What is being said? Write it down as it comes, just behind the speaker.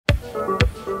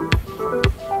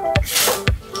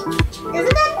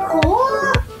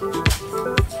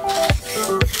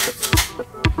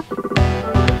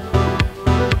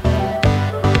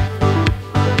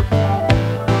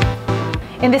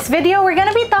video, we're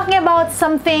gonna be talking about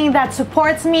something that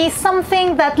supports me,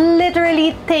 something that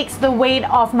literally takes the weight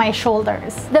off my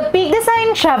shoulders. The Peak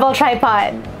Design Travel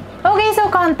Tripod. Okay, so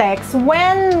context.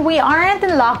 When we aren't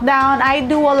in lockdown, I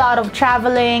do a lot of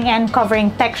traveling and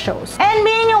covering tech shows. And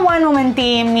being a one-woman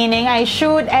team, meaning I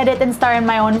shoot, edit, and star in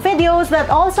my own videos, that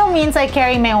also means I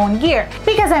carry my own gear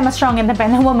because I'm a strong,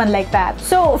 independent woman like that.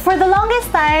 So for the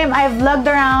longest time, I've lugged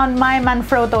around my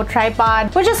Manfrotto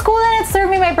tripod, which is cool and it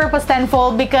served me my purpose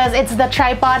tenfold because it's the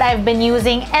tripod I've been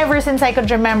using ever since I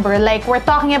could remember. Like, we're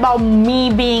talking about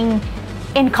me being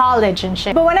in college and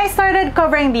shit. But when I started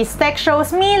covering these tech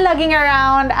shows, me lugging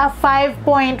around a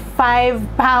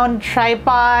 5.5-pound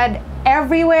tripod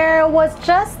everywhere was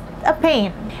just a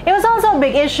pain. It was also a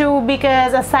big issue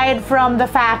because aside from the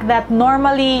fact that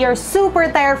normally you're super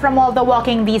tired from all the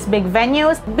walking these big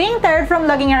venues, being tired from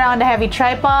lugging around a heavy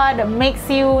tripod makes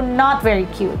you not very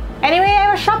cute. Anyway, I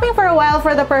was shopping for a while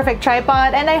for the perfect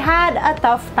tripod and I had a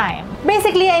tough time.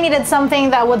 Basically, I needed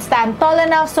something that would stand tall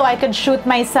enough so I could shoot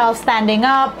myself standing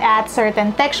up at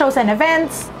certain tech shows and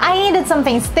events. I needed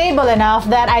something stable enough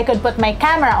that I could put my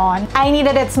camera on. I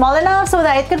needed it small enough so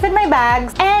that it could fit my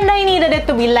bags. And I needed it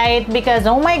to be light because,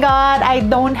 oh my god, I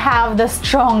don't have the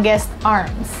strongest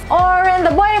arms. Or in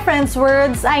the boyfriend's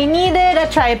words, I needed a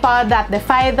tripod that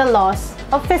defied the laws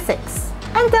of physics.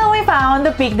 Until we found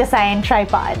the Peak Design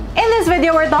tripod. In this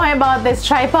video, we're talking about this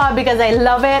tripod because I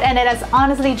love it and it has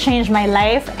honestly changed my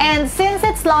life. And since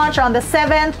its launch on the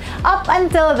 7th up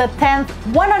until the 10th,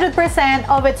 100%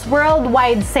 of its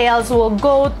worldwide sales will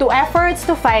go to efforts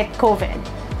to fight COVID.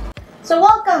 So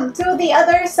welcome to the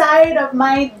other side of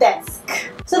my desk.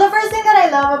 So the first thing that I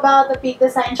love about the Peak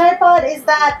Design tripod is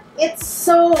that it's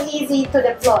so easy to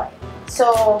deploy.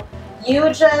 So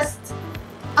you just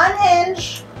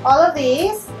unhinge all of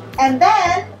these and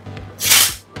then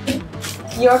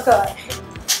you're good.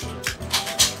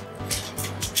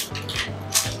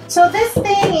 So this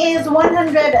thing is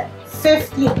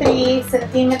 153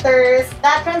 centimeters.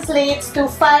 That translates to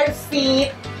 5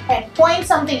 feet and point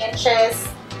something inches.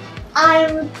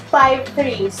 I'm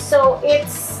 5'3", so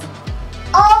it's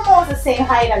almost the same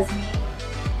height as me.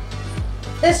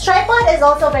 This tripod is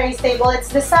also very stable. It's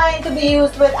designed to be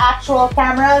used with actual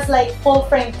cameras, like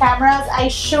full-frame cameras. I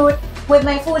shoot with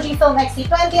my Fujifilm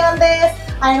X-T20 on this.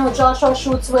 I know Joshua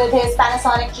shoots with his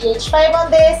Panasonic GH5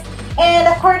 on this. And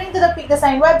according to the Peak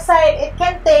Design website, it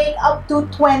can take up to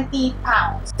 20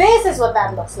 pounds. This is what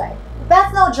that looks like.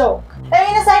 That's no joke. I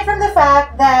mean, aside from the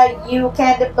fact that you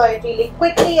can deploy it really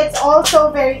quickly, it's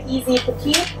also very easy to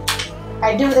keep.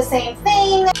 I do the same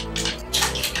thing.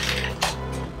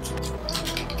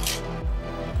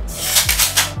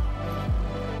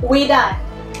 We done.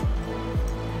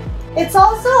 It's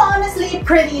also honestly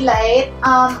pretty light.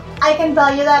 I can tell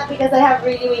you that because I have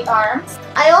really weak arms.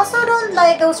 I also don't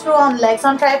like those screw-on legs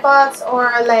on tripods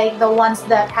or like the ones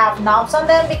that have knobs on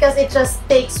them because it just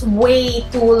takes way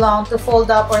too long to fold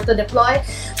up or to deploy.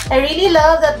 I really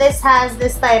love that this has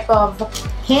this type of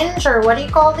hinge, or what do you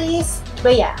call these?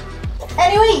 But yeah.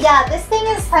 Anyway, yeah, this thing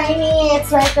is tiny.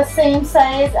 It's like the same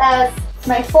size as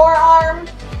my forearm.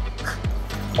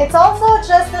 It's also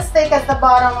just as thick as the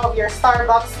bottom of your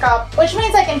Starbucks cup, which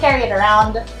means I can carry it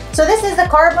around. So this is the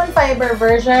carbon fiber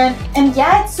version, and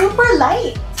yeah, it's super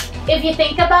light. If you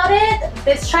think about it,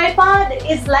 this tripod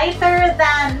is lighter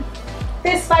than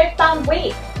this 5-pound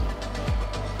weight.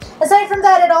 Aside from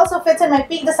that, it also fits in my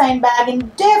Peak Design bag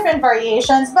in different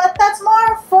variations, but that's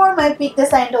more for my Peak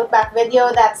Design tote bag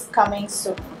video that's coming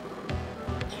soon.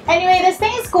 Anyway, this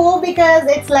thing is cool because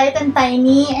it's light and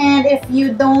tiny, and if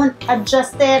you don't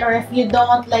adjust it or if you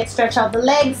don't like stretch out the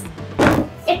legs,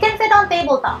 it can fit on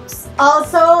tabletops.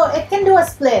 Also, it can do a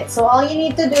split, so all you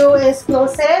need to do is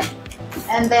close it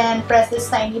and then press this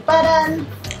tiny button.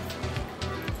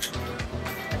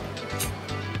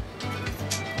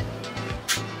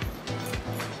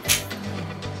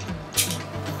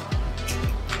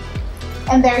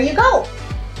 And there you go.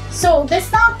 So this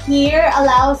knob here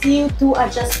allows you to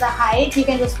adjust the height. You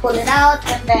can just pull it out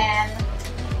and then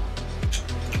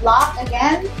lock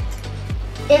again.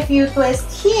 If you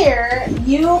twist here,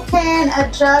 you can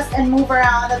adjust and move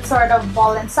around that sort of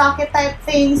ball and socket type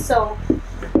thing. So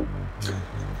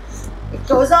it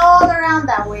goes all around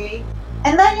that way.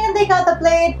 And then you can take out the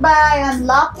plate by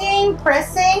unlocking,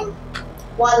 pressing,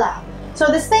 voila. So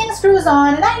this thing screws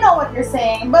on, and I know what you're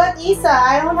saying, but Isa,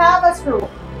 I don't have a screw.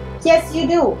 Yes, you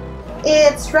do.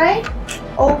 It's right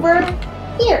over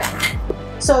here.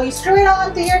 So you screw it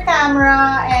onto your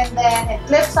camera and then it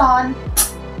clips on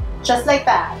just like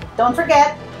that. Don't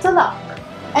forget to lock.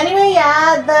 Anyway,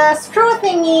 yeah, the screw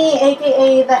thingy,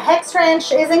 aka the hex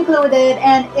wrench, is included,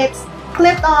 and it's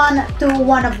clipped on to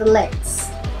one of the legs.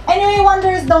 Anyway,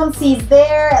 wonders don't cease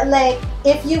there. Like,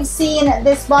 if you've seen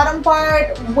this bottom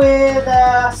part with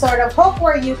a sort of hook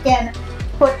where you can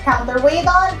put counterweight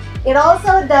on, it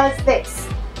also does this.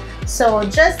 So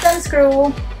just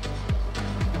unscrew.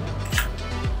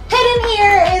 Hidden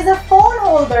here is a phone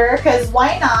holder, because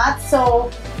why not?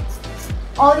 So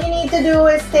all you need to do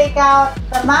is take out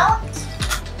the mount,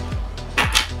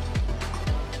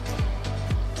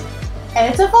 and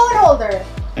it's a phone holder.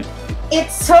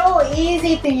 It's so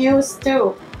easy to use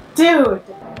too. Dude!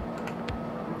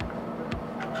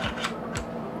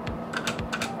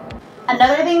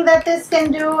 Another thing that this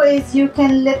can do is you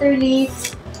can literally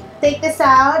take this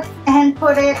out and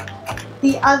put it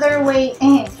the other way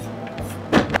in.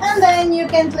 And then you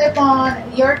can clip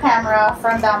on your camera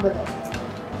from down below.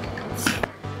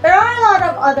 There are a lot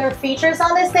of other features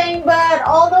on this thing, but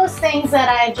all those things that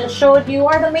I just showed you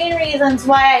are the main reasons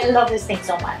why I love this thing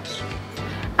so much.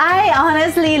 I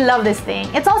honestly love this thing.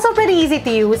 It's also pretty easy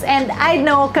to use, and I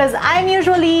know because I'm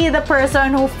usually the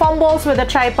person who fumbles with a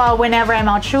tripod whenever I'm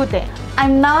out shooting.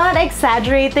 I'm not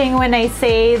exaggerating when I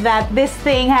say that this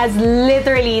thing has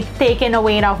literally taken a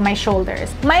weight off my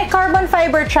shoulders. My carbon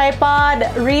fiber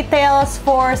tripod retails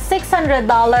for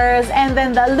 $600, and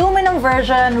then the aluminum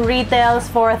version retails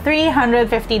for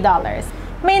 $350.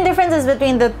 Main differences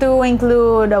between the two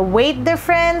include a weight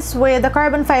difference, with the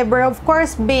carbon fiber of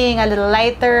course being a little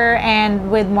lighter and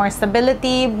with more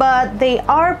stability, but they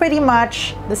are pretty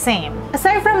much the same.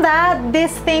 Aside from that,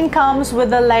 this thing comes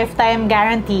with a lifetime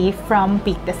guarantee from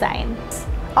Peak Designs.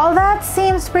 All that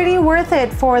seems pretty worth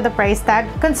it for the price tag,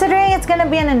 considering it's gonna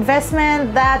be an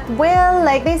investment that will,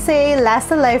 like they say, last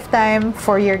a lifetime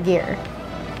for your gear.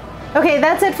 Okay,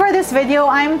 that's it for this video.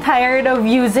 I'm tired of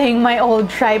using my old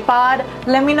tripod.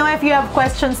 Let me know if you have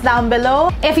questions down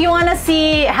below. If you want to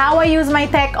see how I use my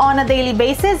tech on a daily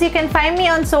basis, you can find me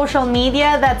on social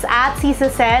media. That's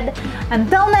 @CisaSaid.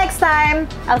 Until next time,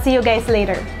 I'll see you guys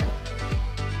later.